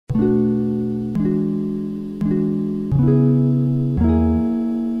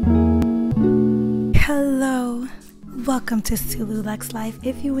welcome to Sulu Luxe Life.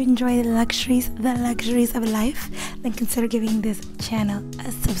 If you enjoy the luxuries of life, then consider giving this channel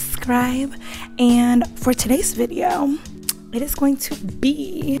a subscribe. And for today's video, it is going to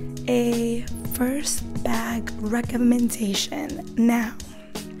be a first bag recommendation. Now,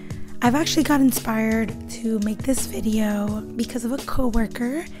 I've actually got inspired to make this video because of a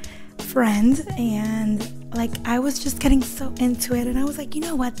coworker friend, and I was just getting so into it, and I was like, you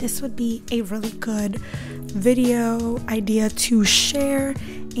know what, this would be a really good video idea to share.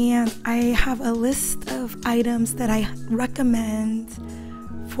 And I have a list of items that I recommend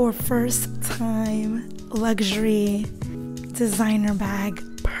for first time luxury designer bag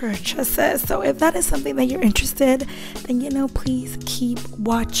purchases. So if that is something that you're interested, then please keep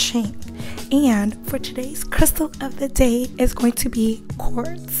watching. And for today's crystal of the day is going to be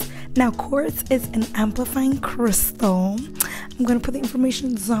quartz. Now, quartz is an amplifying crystal. I'm going to put the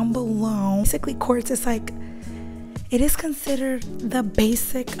information down below. Basically, quartz is it is considered the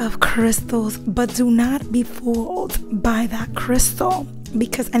basic of crystals, but do not be fooled by that crystal,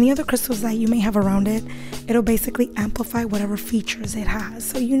 because any other crystals that you may have around it, it'll basically amplify whatever features it has.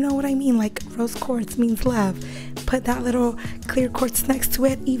 So you know what I mean, like rose quartz means love. Put that little clear quartz next to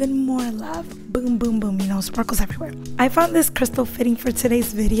it, even more love. Boom, boom, boom, sparkles everywhere. I found this crystal fitting for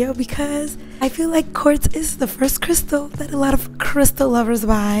today's video because I feel like quartz is the first crystal that a lot of crystal lovers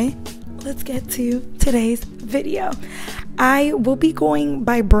buy. Let's get to today's video. I will be going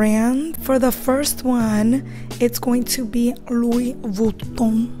by brand. For the first one, it's going to be Louis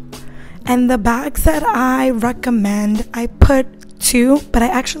Vuitton. And the bags that I recommend, I put 2, but I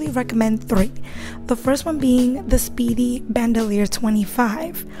actually recommend 3. The first one being the Speedy Bandolier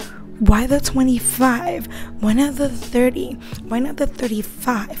 25. Why the 25? Why not the 30? Why not the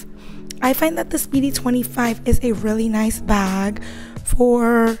 35? I find that the Speedy 25 is a really nice bag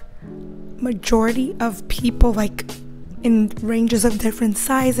for majority of people, in ranges of different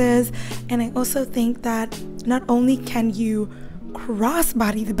sizes. And I also think that not only can you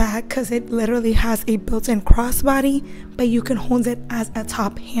crossbody the bag, because it literally has a built-in crossbody, but you can hold it as a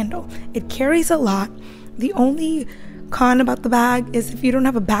top handle. It carries a lot. The only con about the bag is if you don't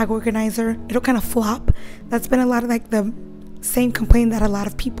have a bag organizer, it'll kind of flop. That's been a lot of the same complaint that a lot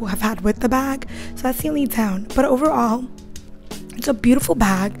of people have had with the bag. So that's the only down. But overall, it's a beautiful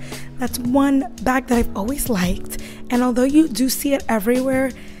bag. That's one bag that I've always liked. And although you do see it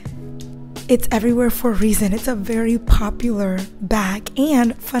everywhere, it's everywhere for a reason. It's a very popular bag.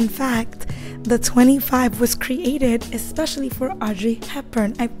 And fun fact, the 25 was created especially for Audrey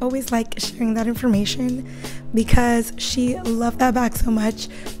Hepburn. I've always liked sharing that information because she loved that bag so much,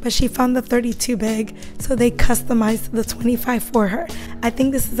 but she found the 30 too big, so they customized the 25 for her. I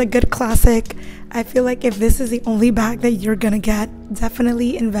think this is a good classic. I feel like if this is the only bag that you're gonna get,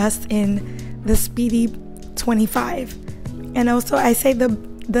 definitely invest in the Speedy 25. And also I say the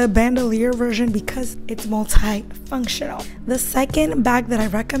bandolier version because it's multi-functional. The second bag that I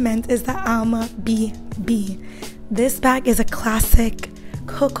recommend is the Alma BB. This bag is a classic.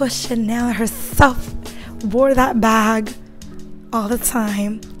 Coco Chanel herself wore that bag all the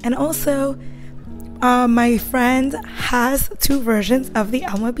time. And also my friend has 2 versions of the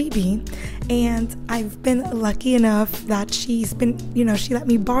Alma BB, and I've been lucky enough that she's been, she let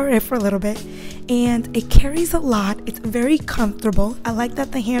me borrow it for a little bit, and it carries a lot. It's very comfortable. I like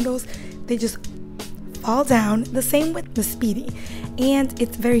that the handles, they just fall down. The same with the Speedy, and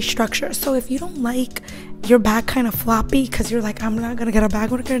it's very structured. So if you don't like your bag kind of floppy because you're like, I'm not gonna get a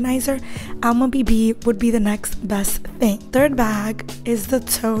bag organizer, Alma BB would be the next best thing. Third bag is the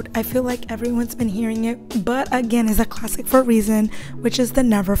tote. I feel like everyone's been hearing it, but again, is a classic for a reason, which is the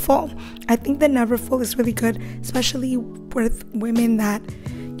Never Full. I think the Never Full is really good, especially with women that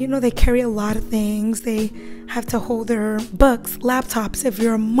they carry a lot of things. They have to hold their books, laptops. If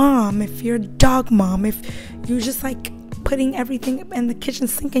you're a mom, if you're a dog mom, if you just putting everything in the kitchen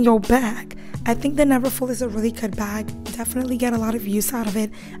sink in your bag, I think the Never Full is a really good bag. Definitely get a lot of use out of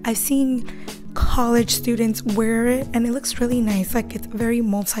it. I've seen college students wear it and it looks really nice. It's very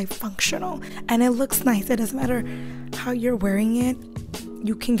multifunctional and it looks nice. It doesn't matter how you're wearing it,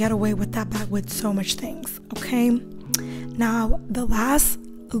 you can get away with that bag with so much things. Okay, now the last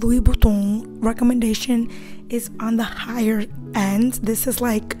Louis Vuitton recommendation is on the higher end. This is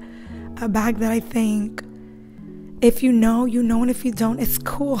a bag that I think if you know, and if you don't, it's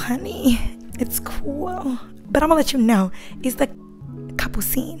cool, honey. It's cool. But I'm gonna let you know, it's the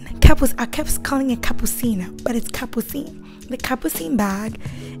Capucine. I kept calling it Capucina, but it's Capucine. The Capucine bag,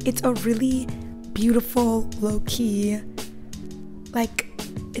 it's a really beautiful, low-key,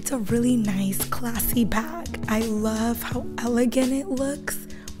 it's a really nice, classy bag. I love how elegant it looks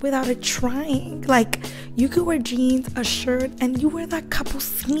without it trying. You could wear jeans, a shirt, and you wear that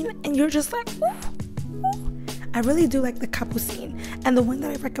capucine and you're just like, ooh, ooh. I really do like the capucine. And the one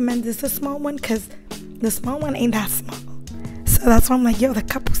that I recommend is the small one, because the small one ain't that small. So that's why I'm like, yo, the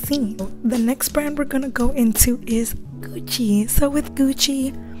capucine. The next brand we're gonna go into is Gucci. So with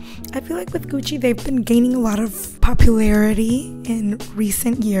Gucci, I feel like with Gucci, they've been gaining a lot of popularity in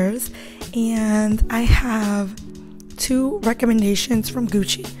recent years. And I have 2 recommendations from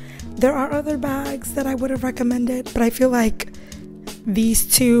Gucci. There are other bags that I would have recommended, but I feel like these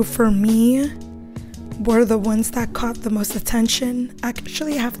 2 for me were the ones that caught the most attention.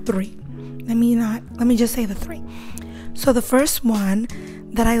 Actually, I have 3. Let me just say the 3. So the first one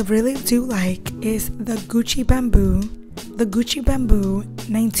that I really do like is the Gucci Bamboo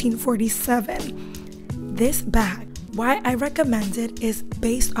 1947. This bag, why I recommend it is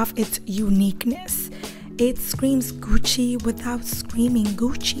based off its uniqueness. It screams Gucci without screaming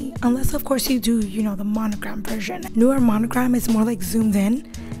Gucci, unless of course you do, you know, the monogram version. Newer monogram is more like zoomed in,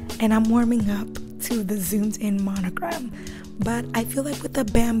 and I'm warming up to the zoomed in monogram. But I feel like with the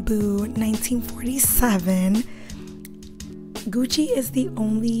Bamboo 1947, Gucci is the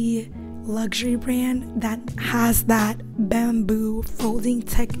only luxury brand that has that bamboo folding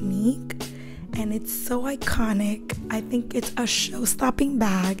technique, and it's so iconic. I think it's a show-stopping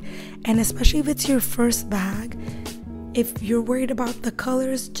bag, and especially if it's your first bag, if you're worried about the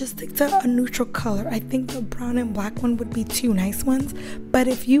colors, just stick to a neutral color. I think the brown and black one would be 2 nice ones, but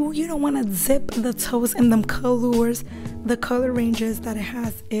if you don't want to zip the toes in them colors, the color ranges that it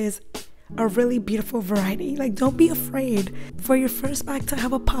has is a really beautiful variety. Like, don't be afraid for your first bag to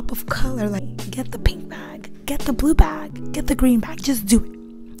have a pop of color. Like, get the pink bag, get the blue bag, get the green bag, just do it.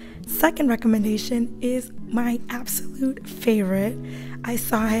 Second recommendation is my absolute favorite. I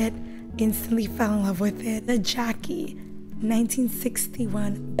saw it, instantly fell in love with it. The Jackie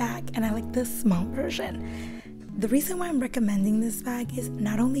 1961 bag, and I like the small version. The reason why I'm recommending this bag is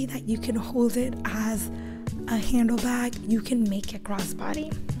not only that you can hold it as a handle bag, you can make it crossbody.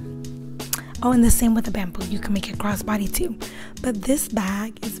 Oh, and the same with the Bamboo, you can make it crossbody too. But this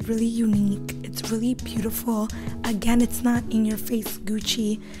bag is really unique. It's really beautiful. Again, it's not in your face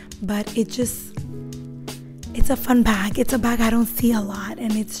Gucci, but it's a fun bag. It's a bag I don't see a lot,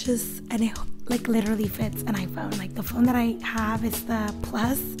 and it like literally fits an iPhone. Like the phone that I have is the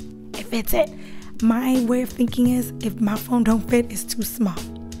Plus, it fits it. My way of thinking is, if my phone don't fit, it's too small.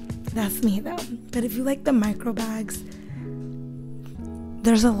 That's me though. But if you like the micro bags,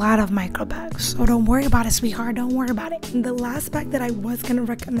 there's a lot of micro bags, so don't worry about it, sweetheart. Don't worry about it. And the last bag that I was gonna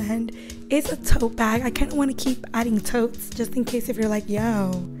recommend is a tote bag. I kind of want to keep adding totes just in case if you're like,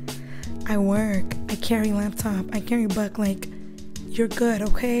 yo, I work, I carry laptop, I carry book, like, you're good,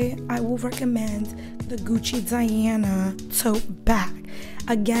 okay? I will recommend the Gucci Diana tote bag.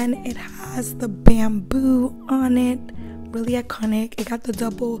 Again, it has the bamboo on it, really iconic. It got the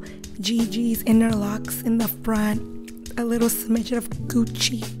double GG's interlocks in the front, a little smidget of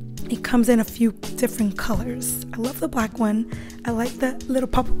Gucci. It comes in a few different colors. I love the black one. I like the little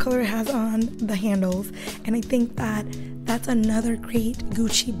pop color it has on the handles, and I think that that's another great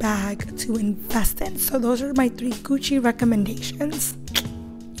Gucci bag to invest in. So those are my 3 Gucci recommendations.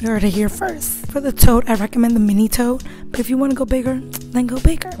 You heard it here first. For the tote, I recommend the mini tote, but if you want to go bigger, then go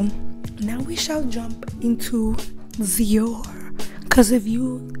bigger. Now we shall jump into Dior, because if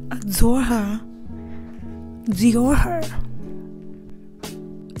you adore her, Dior her.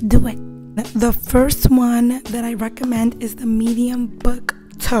 Do it. The first one that I recommend is the medium book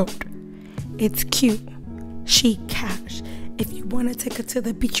tote. It's cute, chic, cash. If you want to take it to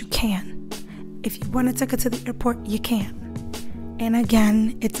the beach, you can. If you want to take it to the airport, you can. And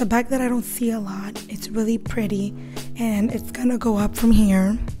again, it's a bag that I don't see a lot. It's really pretty, and it's gonna go up from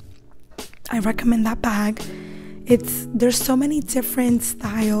here. I recommend that bag. There's so many different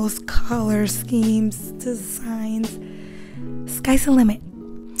styles, color schemes, designs. Sky's the limit.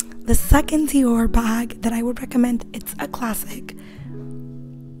 The second Dior bag that I would recommend, it's a classic.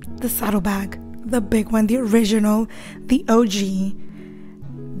 The saddle bag, the big one, the original, the OG.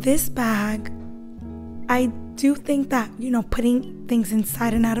 This bag, I do think that, putting things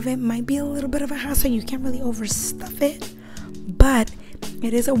inside and out of it might be a little bit of a hassle. You can't really overstuff it, but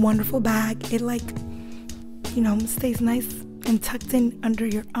it is a wonderful bag. It stays nice and tucked in under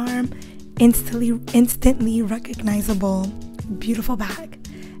your arm, instantly recognizable, beautiful bag.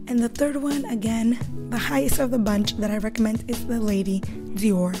 And the third one, again, the highest of the bunch that I recommend, is the Lady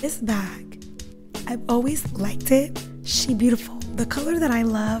Dior. This bag, I've always liked it. She beautiful. The color that I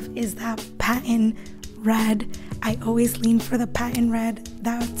love is that patent red. I always lean for the patent red.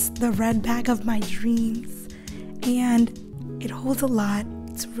 That's the red bag of my dreams, and it holds a lot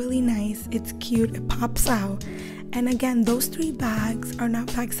It's really nice, it's cute, it pops out. And again, those 3 bags are not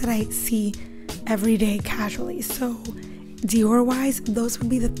bags that I see every day casually. So Dior wise, those would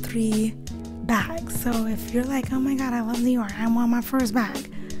be the 3 bags. So if you're like, oh my god, I love Dior, I want my first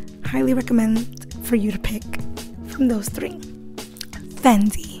bag, highly recommend for you to pick from those 3.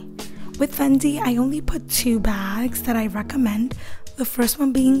 Fendi. With Fendi, I only put 2 bags that I recommend. The first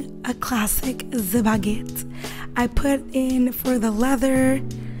one being a classic baguette. I put in for the leather,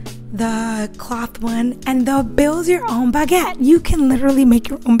 the cloth one, and the build your own baguette. You can literally make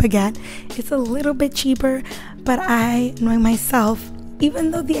your own baguette. It's a little bit cheaper, but I know myself,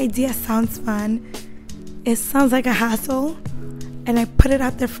 even though the idea sounds fun, it sounds like a hassle. And I put it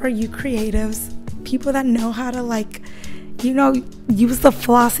out there for you creatives, people that know how to, like, you know, use the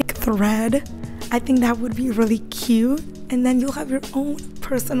flossing thread. I think that would be really cute, and then you'll have your own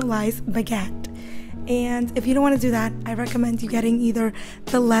personalized baguette. And if you don't want to do that, I recommend you getting either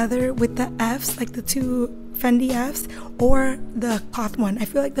the leather with the F's, like the 2 Fendi F's, or the cloth one. I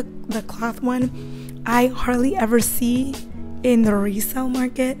feel like the cloth one I hardly ever see in the resale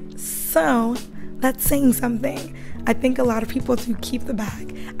market, so that's saying something. I think a lot of people do keep the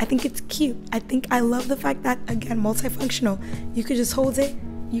bag. I think it's cute. I love the fact that, again, multifunctional. You could just hold it,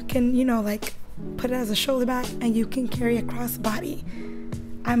 you can, you know, like put it as a shoulder bag, and you can carry it across the body.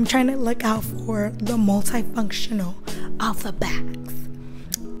 I'm trying to look out for the multifunctional of the bags.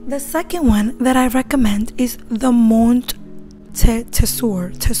 The second one that I recommend is the Mont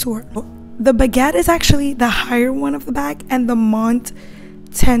Tesor. The baguette is actually the higher one of the bag, and the Mont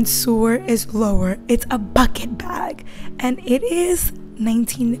Tesor is lower. It's a bucket bag, and it is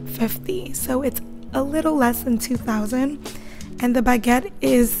 $19.50, so it's a little less than $2,000, and the baguette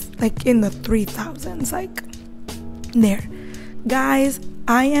is like in the $3,000s, like there. Guys,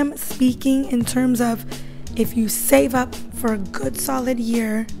 I am speaking in terms of if you save up for a good solid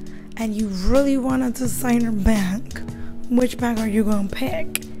year and you really want a designer bag, which bag are you gonna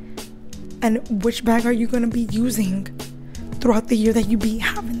pick, and which bag are you gonna be using throughout the year that you be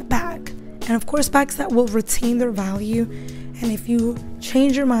having the bag? And of course, bags that will retain their value, and if you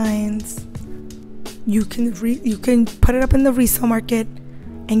change your minds, you can put it up in the resale market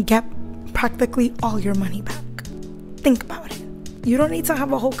and get practically all your money back. Think about it. You don't need to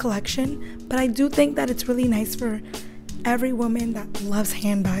have a whole collection, but I do think that it's really nice for every woman that loves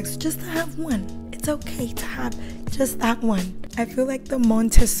handbags just to have one. It's okay to have just that one. I feel like the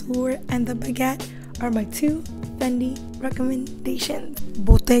Mont Tesor and the baguette are my 2 Fendi recommendations.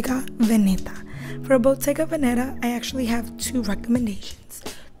 Bottega Veneta. For Bottega Veneta, I actually have 2 recommendations.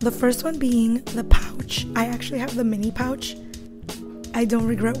 The first one being the pouch. I actually have the mini pouch. I don't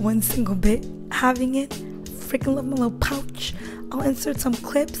regret one single bit having it. Freaking love my little pouch. I'll insert some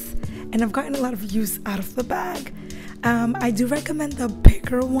clips, and I've gotten a lot of use out of the bag. I do recommend the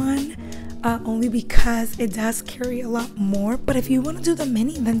bigger one, only because it does carry a lot more. But if you want to do the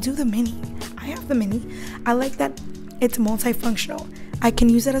mini, then do the mini. I have the mini. I like that it's multifunctional. I can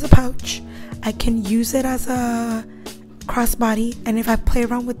use it as a pouch, I can use it as a crossbody, and if I play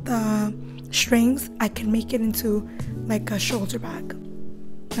around with the strings, I can make it into like a shoulder bag.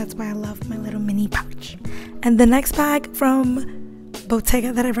 That's why I love my little mini pouch. And the next bag from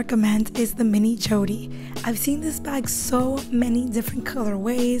Bottega that I recommend is the mini Jody. I've seen this bag so many different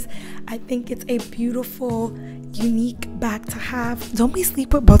colorways. I think it's a beautiful, unique bag to have. Don't be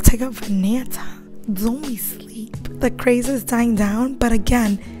sleep with Bottega Veneta. Don't be sleep. The craze is dying down, but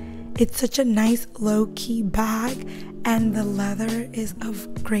again, it's such a nice low-key bag, and the leather is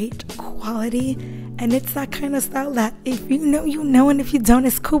of great quality, and it's that kind of style that if you know, you know, and if you don't,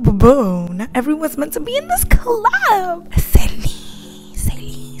 it's cool, boo. Not everyone's meant to be in this club.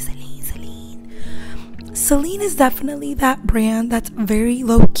 Celine is definitely that brand that's very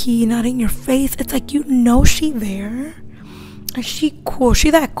low-key, not in your face. It's like, you know, she there, and she cool. She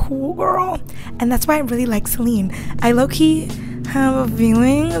that cool girl, and that's why I really like Celine. I low-key have a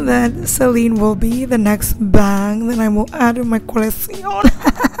feeling that Celine will be the next bag that I will add to my collection.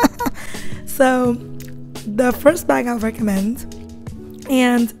 So the first bag I'll recommend,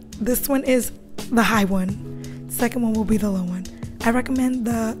 and this one is the high one, second one will be the low one. I recommend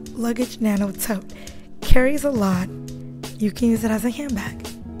the Luggage Nano Tote. Carries a lot. You can use it as a handbag,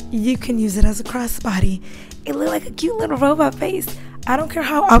 you can use it as a crossbody. It looks like a cute little robot face. I don't care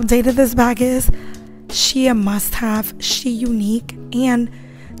how outdated this bag is, she a must-have, she unique. And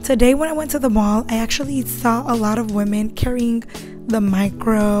today when I went to the mall, I actually saw a lot of women carrying the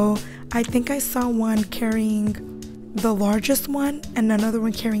micro. I think I saw one carrying the largest one and another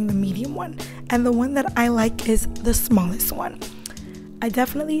one carrying the medium one, and the one that I like is the smallest one. I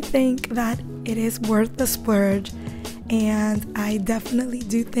definitely think that it is worth the splurge, and I definitely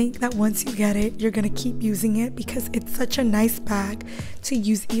do think that once you get it, you're gonna keep using it because it's such a nice bag to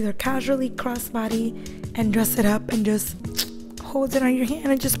use either casually, crossbody, and dress it up and just hold it on your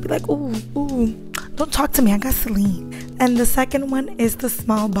hand and just be like, ooh, ooh, don't talk to me, I got Celine. And the second one is the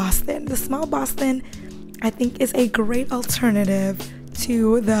small Boston. The small Boston, I think, is a great alternative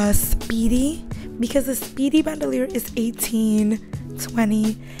to the Speedy, because the Speedy bandolier is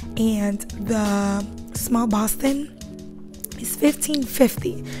 $18.20 and the small Boston is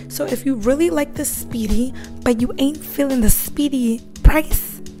 $15.50. So if you really like the Speedy but you ain't feeling the Speedy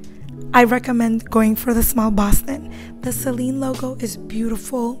price, I recommend going for the small Boston. The Celine logo is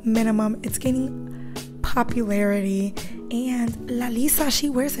beautiful, minimum. It's gaining popularity, and La Lisa, she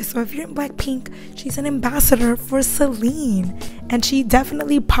wears it. So if you're in Blackpink, she's an ambassador for Celine, and she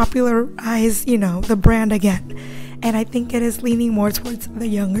definitely popularized, you know, the brand again. And I think it is leaning more towards the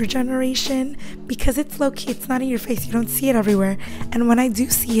younger generation because it's low-key, it's not in your face, you don't see it everywhere. And when I do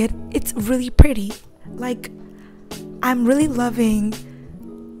see it, it's really pretty. Like, I'm really loving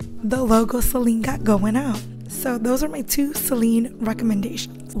the logo Celine got going out. So those are my two Celine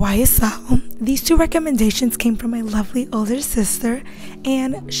recommendations. YSL. These two recommendations came from my lovely older sister,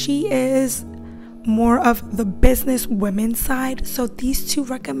 and she is more of the business women side. So these two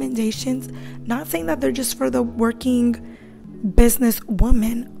recommendations, not saying that they're just for the working business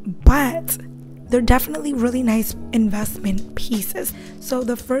woman, but they're definitely really nice investment pieces. So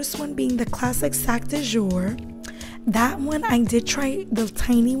the first one being the classic Sac de Jour. That one I did try the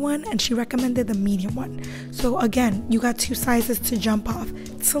tiny one, and she recommended the medium one. So again, you got two sizes to jump off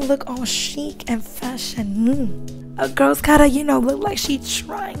to look all chic and fashion. A girl's gotta, you know, look like she's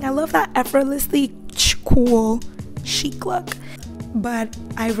trying. I love that effortlessly cool chic look, but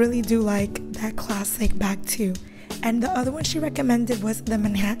I really do like that classic bag too. And the other one she recommended was the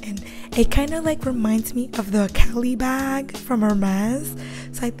Manhattan. It kind of like reminds me of the kaale bag from Hermes.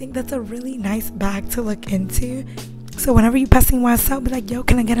 So I think that's a really nice bag to look into. So whenever you're passing YSL, be like, yo,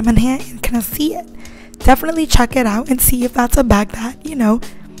 can I get a Manhattan? Can I see it? Definitely check it out and see if that's a bag that, you know,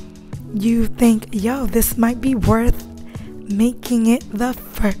 you think, yo, this might be worth making it the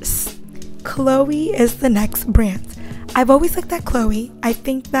first. Chloe is the next brand. I've always liked that Chloe. I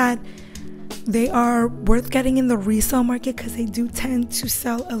think that they are worth getting in the resale market because they do tend to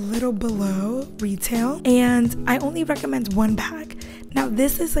sell a little below retail, and I only recommend one bag. Now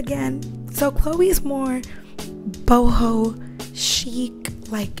this is, again, so Chloe's more boho chic,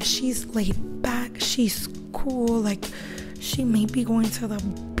 like she's laid back, she's cool, like she may be going to the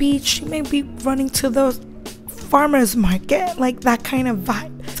beach, she may be running to the farmer's market, like that kind of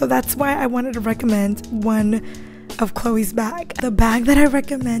vibe. So that's why I wanted to recommend one of Chloe's bag. The bag that I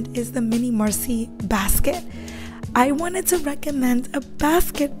recommend is the Mini Marcy basket. I wanted to recommend a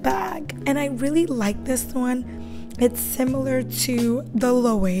basket bag, and I really like this one. It's similar to the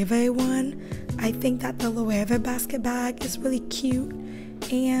Loewe one. I think that the Loewe basket bag is really cute,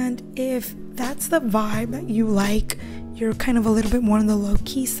 and if that's the vibe that you like, you're kind of a little bit more on the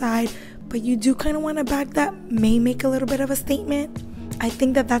low-key side, but you do kind of want a bag that may make a little bit of a statement, I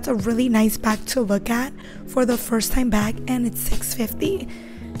think that that's a really nice bag to look at for the first time bag, and it's $6.50.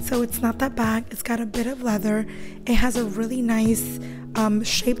 So it's not that bag. It's got a bit of leather. It has a really nice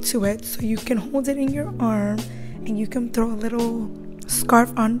shape to it, so you can hold it in your arm and you can throw a little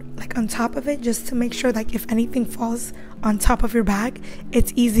scarf on, like on top of it, just to make sure that if anything falls on top of your bag,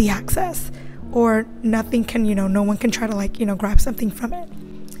 it's easy access, or nothing can, you know, no one can try to, like, you know, grab something from it.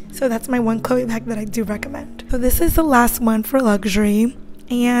 So that's my one Chloe bag that I do recommend. So this is the last one for luxury,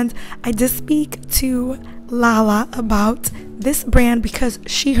 and I did speak to Lala about this brand because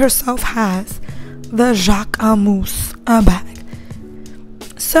she herself has the xoxo bag.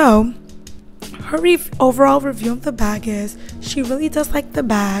 So her overall review of the bag is she really does like the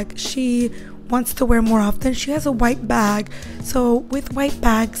bag. She wants to wear more often. She has a white bag, so with white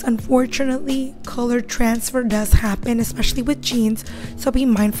bags, unfortunately, color transfer does happen, especially with jeans, so be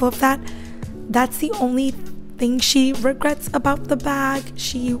mindful of that. That's the only thing she regrets about the bag.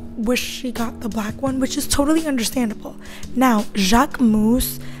 She wished she got the black one, which is totally understandable. Now,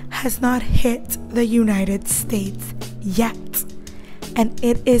 xoxo has not hit the United States yet, and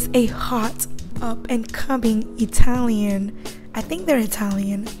it is a hot up and coming Italian, I think they're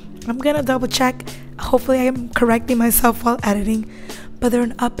Italian, I'm gonna double check, hopefully I'm correcting myself while editing, but they're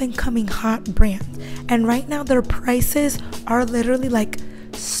an up and coming hot brand, and right now their prices are literally like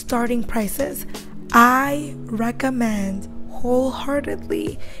starting prices. I recommend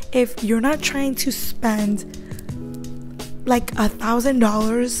wholeheartedly, if you're not trying to spend like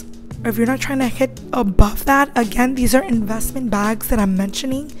 $1,000, or if you're not trying to hit above that, again, these are investment bags that I'm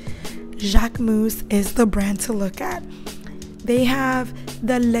mentioning, xoxo is the brand to look at. They have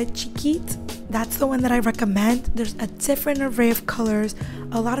the Le Chiquite. That's the one that I recommend. There's a different array of colors.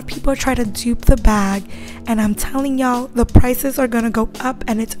 A lot of people try to dupe the bag, and I'm telling y'all, the prices are gonna go up,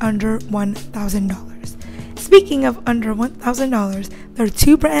 and it's under $1,000. Speaking of under $1,000, there are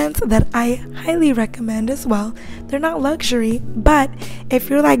two brands that I highly recommend as well. They're not luxury, but if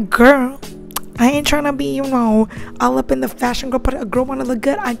you're like, girl, I ain't trying to be, all up in the fashion group, but a girl want to look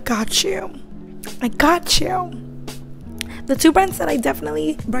good, I got you. I got you. The two brands that I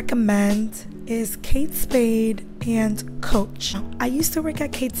definitely recommend is Kate Spade and Coach. I used to work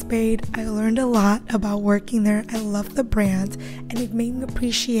at Kate Spade. I learned a lot about working there. I love the brand, and it made me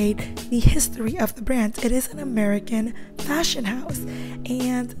appreciate the history of the brand. It is an American fashion house,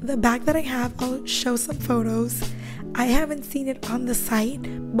 and the bag that I have, I'll show some photos. I haven't seen it on the site,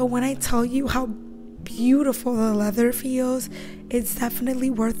 but when I tell you how beautiful the leather feels, it's definitely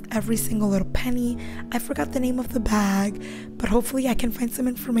worth every single little penny. I forgot the name of the bag, but hopefully I can find some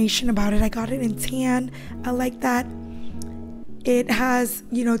information about it. I got it in tan. I like that it has,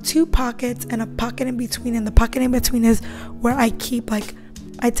 two pockets and a pocket in between, and the pocket in between is where I keep,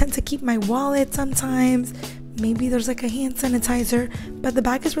 I tend to keep my wallet sometimes. Maybe there's a hand sanitizer, but the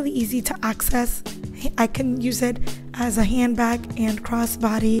bag is really easy to access. I can use it as a handbag and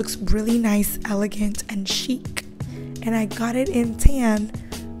crossbody. It looks really nice, elegant, and chic. And I got it in tan,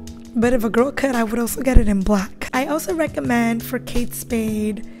 but if a girl could, I would also get it in black. I also recommend for Kate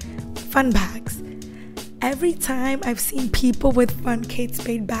Spade fun bags. Every time I've seen people with fun Kate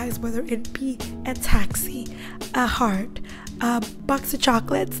Spade bags, whether it be a taxi, a heart, a box of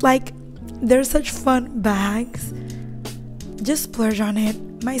chocolates, they're such fun bags. Just splurge on it.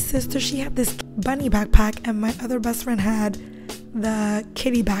 My sister, she had this bunny backpack, and my other best friend had the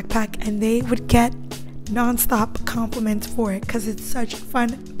kitty backpack, and they would get non-stop compliments for it because it's such fun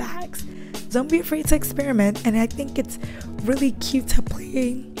bags. Don't be afraid to experiment, and I think it's really cute to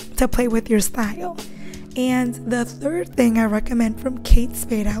play with your style. And the third thing I recommend from Kate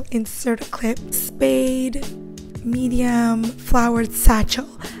Spade, I'll insert a clip, Spade medium flowered satchel.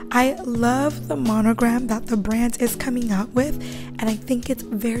 I love the monogram that the brand is coming out with, and I think it's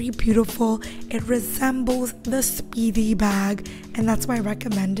very beautiful. It resembles the Speedy bag, and that's why I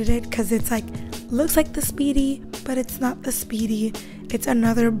recommended it, because it's looks like the Speedy, but it's not the Speedy. It's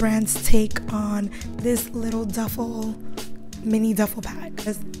another brand's take on this little mini duffel bag.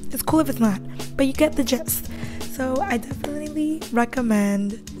 It's cool if it's not, but you get the gist. So I definitely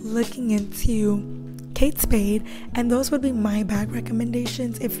recommend looking into Kate Spade, and those would be my bag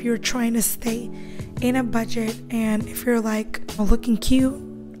recommendations if you're trying to stay in a budget, and if you're looking cute,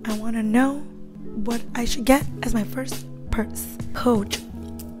 I want to know what I should get as my first purse. Coach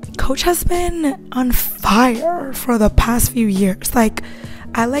has been on fire for the past few years.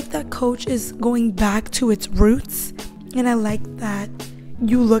 I like that Coach is going back to its roots, and I like that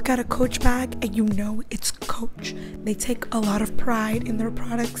you look at a Coach bag and you know it's Coach. They take a lot of pride in their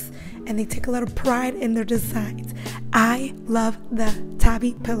products, and they take a lot of pride in their designs. I love the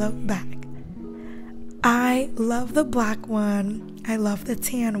tabby pillow bag. I love the black one. I love the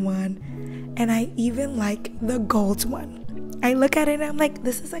tan one. And I even like the gold one. I look at it and I'm like,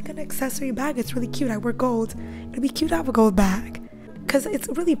 this is an accessory bag. It's really cute. I wear gold. It'd be cute to have a gold bag because it's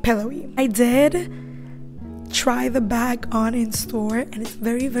really pillowy. I did try the bag on in store, and it's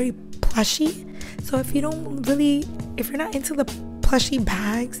very, very plushy. So if you're not into the plushy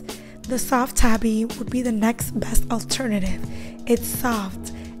bags, the soft tabby would be the next best alternative. It's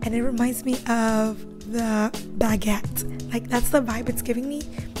soft, and it reminds me of the baguette. That's the vibe it's giving me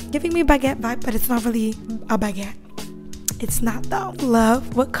baguette vibe, but it's not really a baguette. It's not though.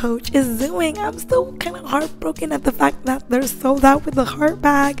 Love what Coach is doing. I'm still kind of heartbroken at the fact that they're sold out with the heart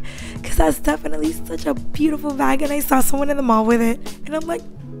bag, because that's definitely such a beautiful bag, and I saw someone in the mall with it, and I'm like,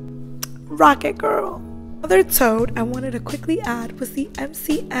 rock it, girl. Another tote I wanted to quickly add was the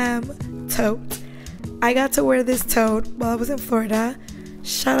MCM tote. I got to wear this tote while I was in Florida.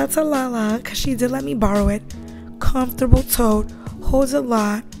 Shout out to Lala, because she did let me borrow it. Comfortable tote, holds a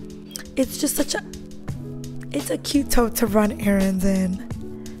lot. It's just it's a cute tote to run errands in.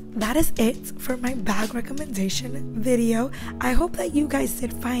 That is it for my bag recommendation video. I hope that you guys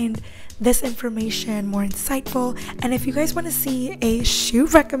did find this information more insightful, and if you guys want to see a shoe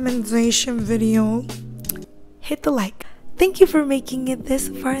recommendation video, hit the like. Thank you for making it this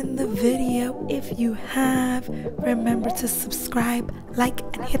far in the video. If you have, remember to subscribe, like,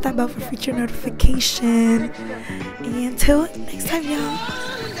 and hit that bell for future notification. And until next time, y'all.